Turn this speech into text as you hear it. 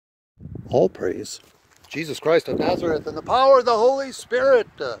all praise Jesus Christ of Nazareth and the power of the Holy Spirit,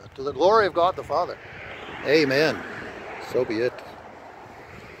 to the glory of God the Father. Amen. So be it.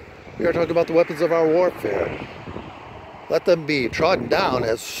 We are talking about the weapons of our warfare. Let them be trodden down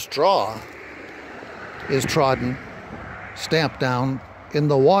as straw is trodden, stamped down in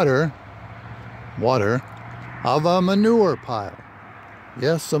the water of a manure pile.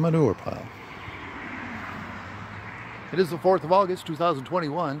 Yes, a manure pile. It is the 4th of August,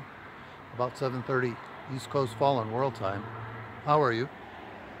 2021, about 7:30 East Coast Fallen World Time. How are you?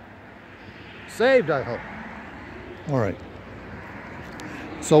 Saved, I hope. All right.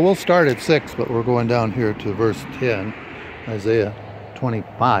 So we'll start at 6, but we're going down here to verse 10, Isaiah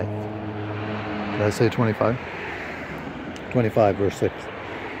 25. Did I say 25? 25, verse 6.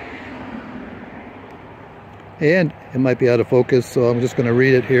 And it might be out of focus, so I'm just going to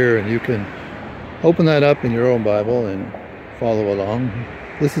read it here, and you can open that up in your own Bible and follow along.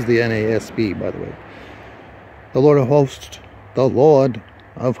 This is the NASB, by the way. The Lord of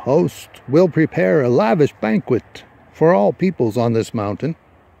hosts will prepare a lavish banquet for all peoples on this mountain,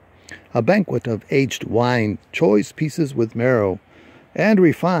 a banquet of aged wine, choice pieces with marrow, and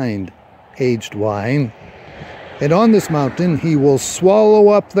refined aged wine. And on this mountain he will swallow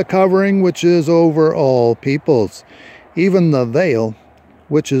up the covering which is over all peoples, even the veil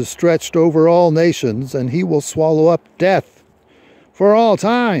which is stretched over all nations, and he will swallow up death for all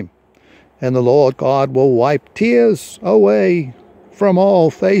time. And the Lord God will wipe tears away from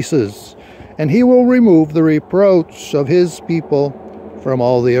all faces, and he will remove the reproach of his people from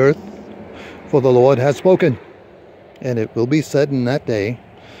all the earth. For the Lord has spoken, and it will be said in that day,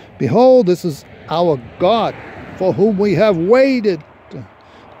 Behold, this is our God, for whom we have waited,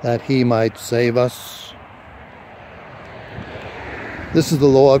 that he might save us. This is the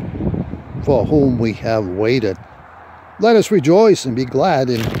Lord for whom we have waited. Let us rejoice and be glad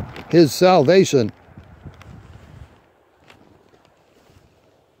in his salvation.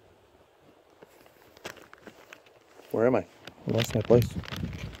 Where am I? I lost my place.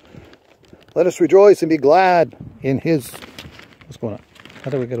 Let us rejoice and be glad in his... What's going on?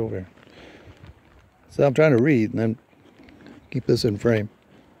 How do we get over here? So I'm trying to read and then keep this in frame.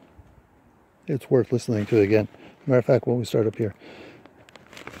 It's worth listening to again. Matter of fact, when we start up here.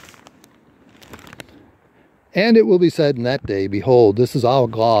 And it will be said in that day, Behold, this is our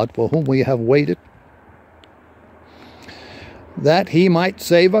God, for whom we have waited, that he might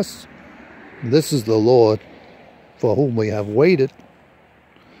save us. This is the Lord, for whom we have waited.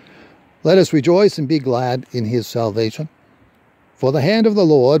 Let us rejoice and be glad in his salvation. For the hand of the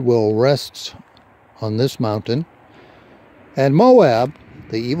Lord will rest on this mountain, and Moab,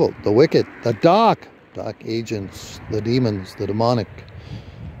 the evil, the wicked, the dark agents, the demons, the demonic,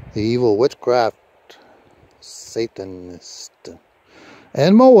 the evil, witchcraft, Satanist,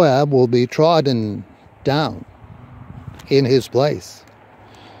 and Moab will be trodden down in his place,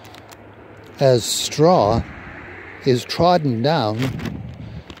 as straw is trodden down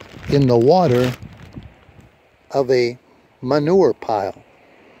in the water of a manure pile.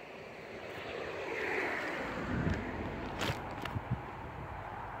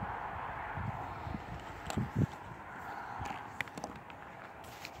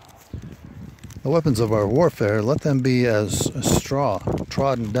 The weapons of our warfare, let them be as a straw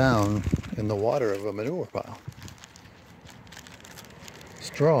trodden down in the water of a manure pile.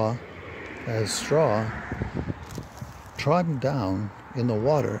 Straw trodden down in the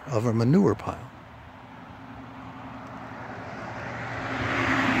water of a manure pile.